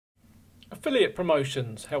affiliate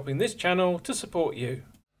promotions, helping this channel to support you.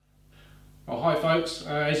 Oh, hi folks,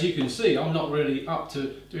 as you can see I'm not really up to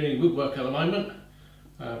doing any woodwork at the moment.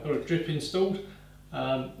 Got a drip installed,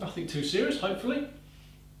 nothing too serious hopefully.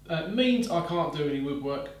 It means I can't do any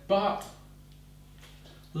woodwork, but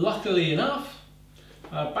luckily enough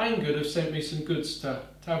Banggood have sent me some goods to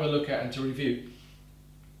have a look at and to review.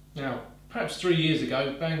 Now perhaps 3 years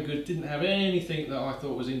ago Banggood didn't have anything that I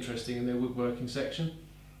thought was interesting in their woodworking section,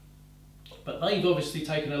 but they've obviously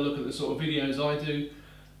taken a look at the sort of videos I do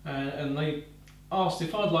and they asked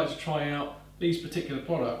if I'd like to try out these particular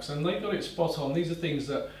products, and they got it spot on. These are things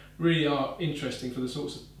that really are interesting for the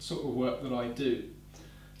sort of work that I do.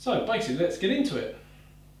 So basically let's get into it.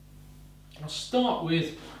 I'll start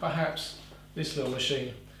with perhaps this little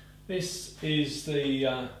machine. This is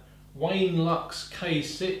the Wayne Lux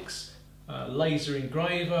K6 laser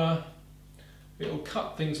engraver. It'll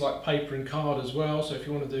cut things like paper and card as well, so if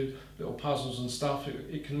you want to do little puzzles and stuff,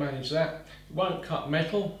 it can manage that. It won't cut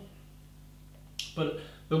metal, but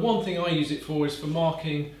the one thing I use it for is for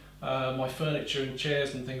marking my furniture and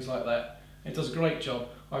chairs and things like that. It does a great job.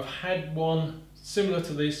 I've had one similar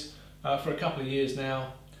to this for a couple of years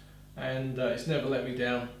now, and it's never let me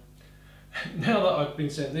down. Now that I've been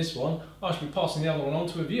sent this one, I should be passing the other one on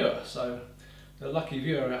to a viewer, so a lucky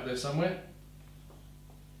viewer out there somewhere.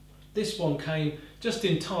 This one came just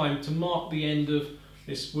in time to mark the end of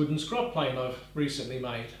this wooden scrub plane I've recently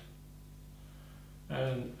made.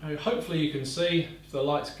 And hopefully you can see, if the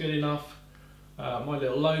light's good enough, my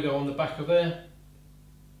little logo on the back of there.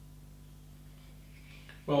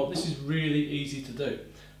 Well, this is really easy to do.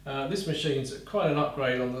 This machine's quite an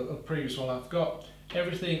upgrade on the previous one I've got.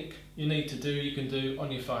 Everything you need to do, you can do on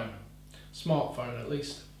your phone, smartphone at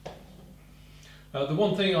least. The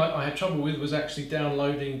one thing I had trouble with was actually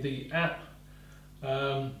downloading the app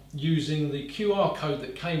using the QR code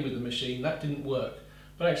that came with the machine. That didn't work,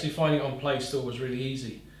 but actually finding it on Play Store was really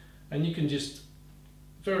easy. And you can just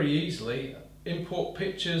very easily import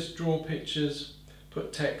pictures, draw pictures,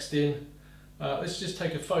 put text in. Let's just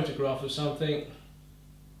take a photograph of something.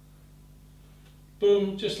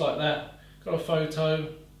 Boom, just like that. Got a photo,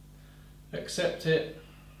 accept it,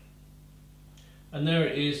 and there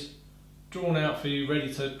it is, drawn out for you,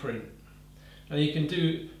 ready to print. And you can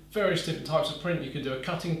do various different types of print. You can do a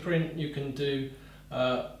cutting print, you can do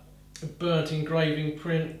a burnt engraving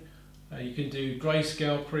print, you can do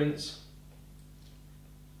grayscale prints.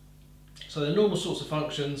 So they're normal sorts of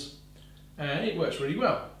functions, and it works really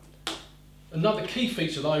well. Another key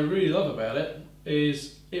feature that I really love about it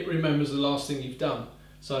is it remembers the last thing you've done.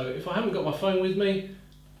 So if I haven't got my phone with me,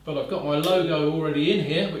 but I've got my logo already in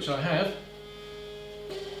here, which I have,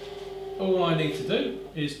 all I need to do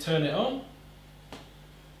is turn it on,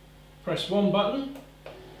 press one button.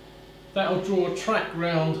 That'll draw a track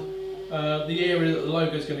round the area that the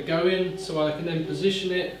logo is going to go in, so I can then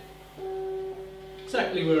position it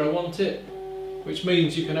exactly where I want it, which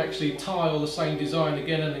means you can actually tile the same design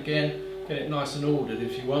again and again, get it nice and ordered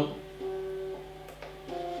if you want.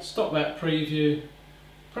 Stop that preview,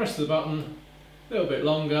 press the button, a little bit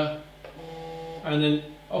longer, and then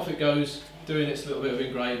off it goes, doing its little bit of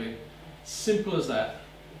engraving. Simple as that.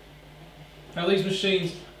 Now these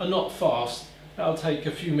machines are not fast, that'll take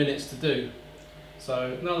a few minutes to do.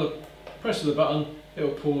 So another press of the button,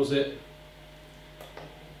 it'll pause it,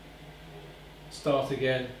 start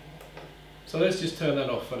again. So let's just turn that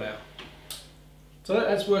off for now. So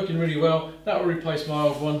that's working really well. That will replace my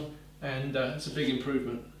old one, and it's a big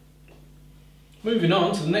improvement. Moving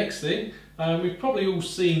on to the next thing, we've probably all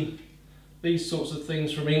seen these sorts of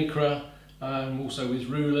things from Incra, also with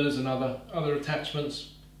rulers and other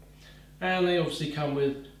attachments, and they obviously come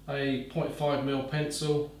with a 0.5mm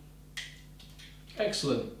pencil.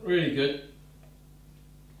 Excellent, really good.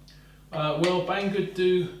 Well, Banggood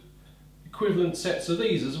do equivalent sets of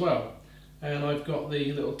these as well, and I've got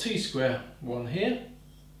the little T-square one here.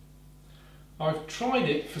 I've tried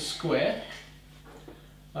it for square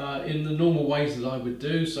in the normal ways that I would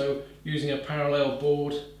do, so using a parallel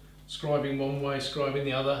board, scribing one way, scribing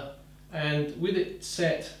the other, and with it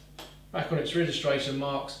set back on its registration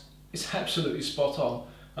marks, it's absolutely spot on.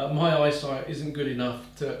 My eyesight isn't good enough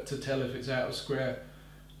to tell if it's out of square.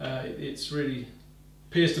 It's really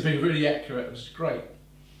appears to be really accurate, which is great.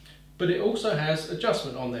 But it also has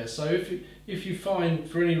adjustment on there, so if you find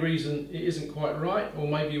for any reason it isn't quite right, or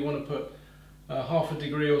maybe you want to put half a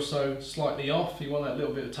degree or so slightly off, you want that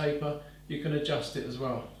little bit of taper, you can adjust it as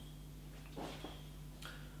well.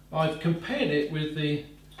 I've compared it with the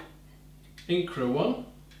Incra one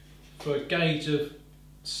for a gauge of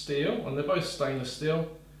steel, and they're both stainless steel,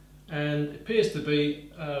 and it appears to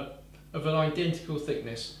be of an identical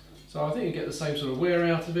thickness. So I think you get the same sort of wear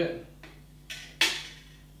out of it.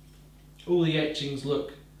 All the etchings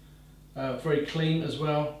look very clean as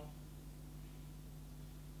well.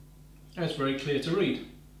 And it's very clear to read.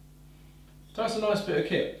 So that's a nice bit of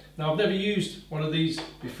kit. Now I've never used one of these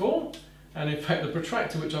before, and in fact the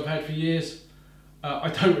protractor, which I've had for years, I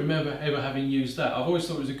don't remember ever having used that. I've always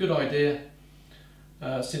thought it was a good idea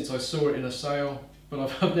since I saw it in a sale, but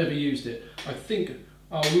I've never used it. I think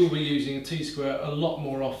I will be using a T-square a lot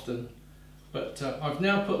more often, but I've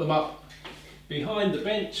now put them up behind the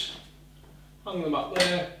bench, hung them up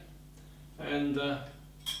there, and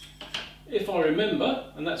if I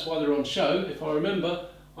remember, and that's why they're on show, if I remember,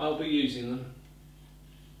 I'll be using them.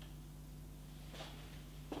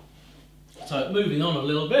 So moving on a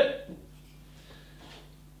little bit,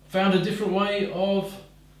 found a different way of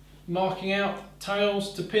marking out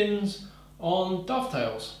tails to pins on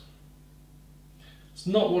dovetails. It's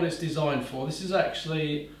not what it's designed for. This is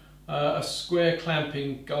actually a square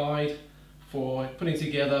clamping guide for putting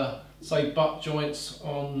together, say, butt joints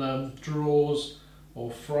on drawers or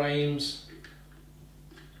frames,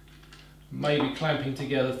 maybe clamping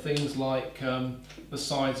together things like the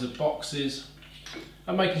sides of boxes,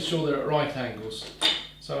 and making sure they're at right angles.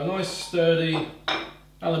 So a nice sturdy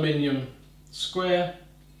aluminium square.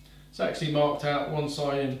 It's actually marked out, one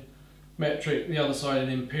side in metric, the other side in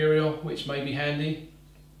imperial, which may be handy.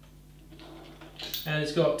 And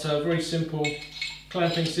it's got a very simple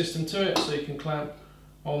clamping system to it, so you can clamp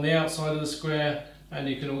on the outside of the square, and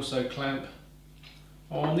you can also clamp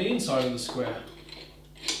on the inside of the square.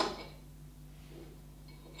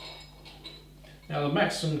 Now the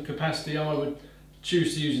maximum capacity I would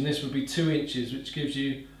choose to use in this would be 2 inches, which gives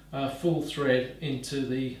you full thread into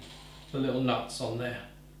the little nuts on there.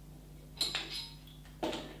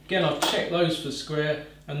 Again, I've checked those for square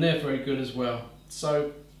and they're very good as well.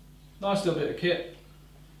 So nice little bit of kit.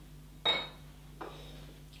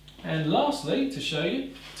 And lastly, to show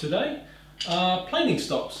you today, planing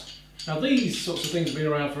stops. Now these sorts of things have been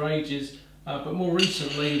around for ages, but more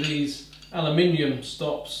recently these aluminium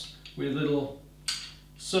stops with little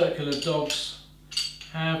circular dogs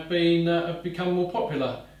have become more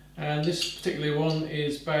popular, and this particular one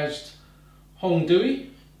is badged Hong Dui.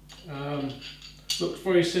 Looks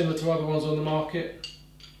very similar to other ones on the market.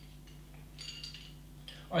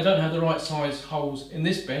 I don't have the right size holes in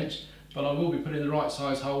this bench, but I will be putting the right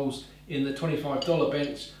size holes in the $25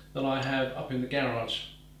 bench that I have up in the garage.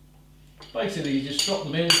 Basically you just drop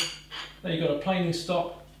them in, then you've got a planing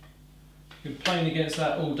stop. You can plane against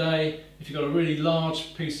that all day. If you've got a really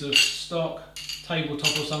large piece of stock,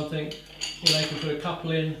 tabletop or something, you can put a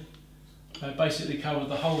couple in, basically cover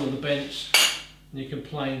the whole of the bench, and you can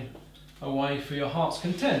plane away for your heart's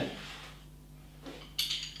content.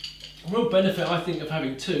 A real benefit I think of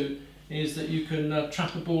having two is that you can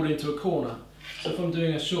trap a board into a corner. So if I'm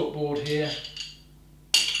doing a short board here,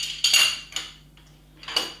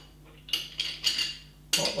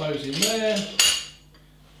 pop those in there,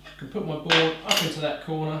 I can put my board up into that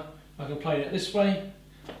corner, I can plane it this way,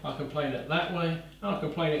 I can plane it that way, and I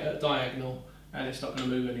can plane it at diagonal, and it's not going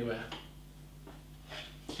to move anywhere.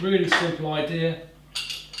 Really simple idea.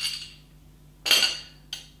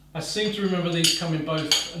 I seem to remember these come in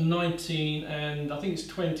both 19 and I think it's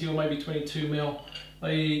 20 or maybe 22 mil.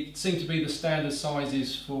 They seem to be the standard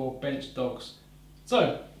sizes for bench dogs.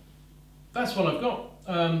 So that's what I've got.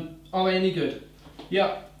 Are they any good?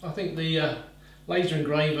 Yeah, I think the laser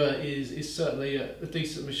engraver is certainly a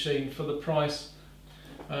decent machine for the price.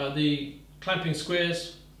 The clamping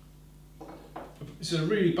squares, it's a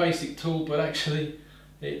really basic tool, but actually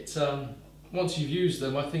it once you've used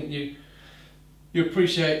them, I think you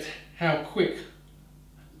appreciate how quick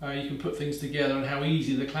you can put things together and how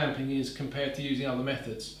easy the clamping is compared to using other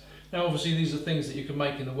methods. Now obviously these are things that you can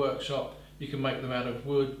make in the workshop. You can make them out of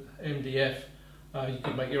wood, MDF, you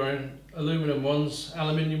can make your own aluminum ones,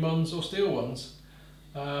 aluminium ones or steel ones.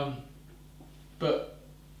 But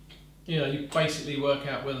you know, you basically work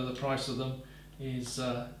out whether the price of them is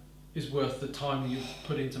worth the time you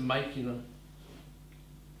put into making them.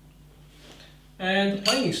 And the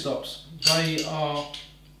planing stops, they are,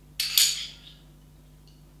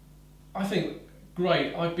 I think,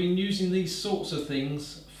 great. I've been using these sorts of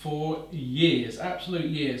things for years, absolute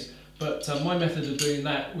years, but my method of doing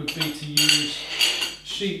that would be to use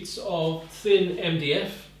sheets of thin MDF,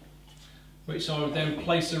 which I would then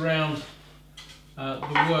place around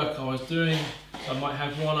the work I was doing. So I might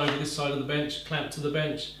have one over this side of the bench, clamped to the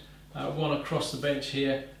bench, one across the bench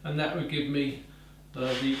here, and that would give me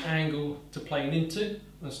the angle to plane into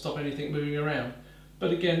and stop anything moving around.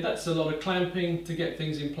 But again, that's a lot of clamping to get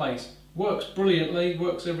things in place. Works brilliantly,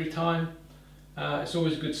 works every time, It's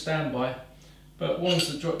always a good standby, but ones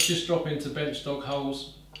that just drop into bench dog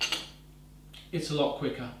holes, it's a lot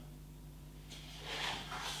quicker.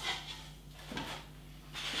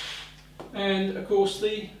 And of course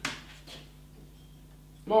the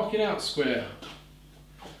marking out square,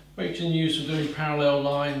 which you can use for doing parallel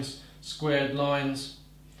lines, squared lines,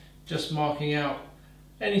 just marking out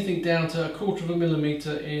anything down to 1/4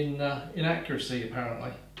 millimetre in accuracy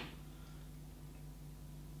apparently.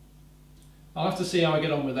 I'll have to see how I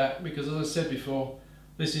get on with that, because as I said before,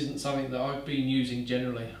 this isn't something that I've been using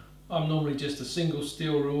generally. I'm normally just a single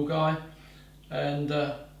steel rule guy, and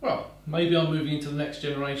well, maybe I'm moving into the next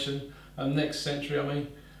generation, next century I mean,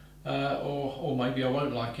 or maybe I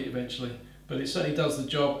won't like it eventually, but it certainly does the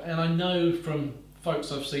job. And I know from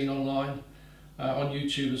folks I've seen online, on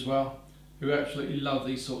YouTube as well, who absolutely love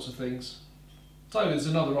these sorts of things. So there's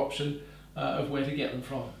another option of where to get them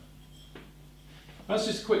from. That's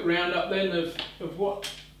just a quick roundup then of what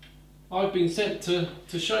I've been sent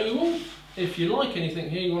to show you all. If you like anything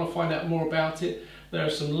here, you want to find out more about it, there are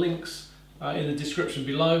some links in the description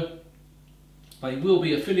below. They will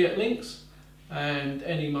be affiliate links, and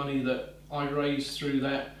any money that I raise through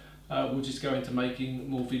that will just go into making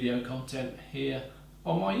more video content here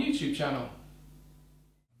on my YouTube channel.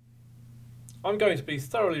 I'm going to be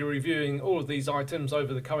thoroughly reviewing all of these items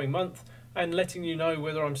over the coming month and letting you know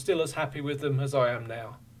whether I'm still as happy with them as I am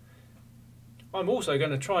now. I'm also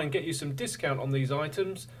going to try and get you some discount on these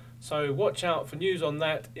items, so watch out for news on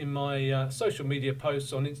that in my social media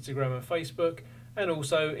posts on Instagram and Facebook, and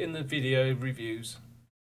also in the video reviews.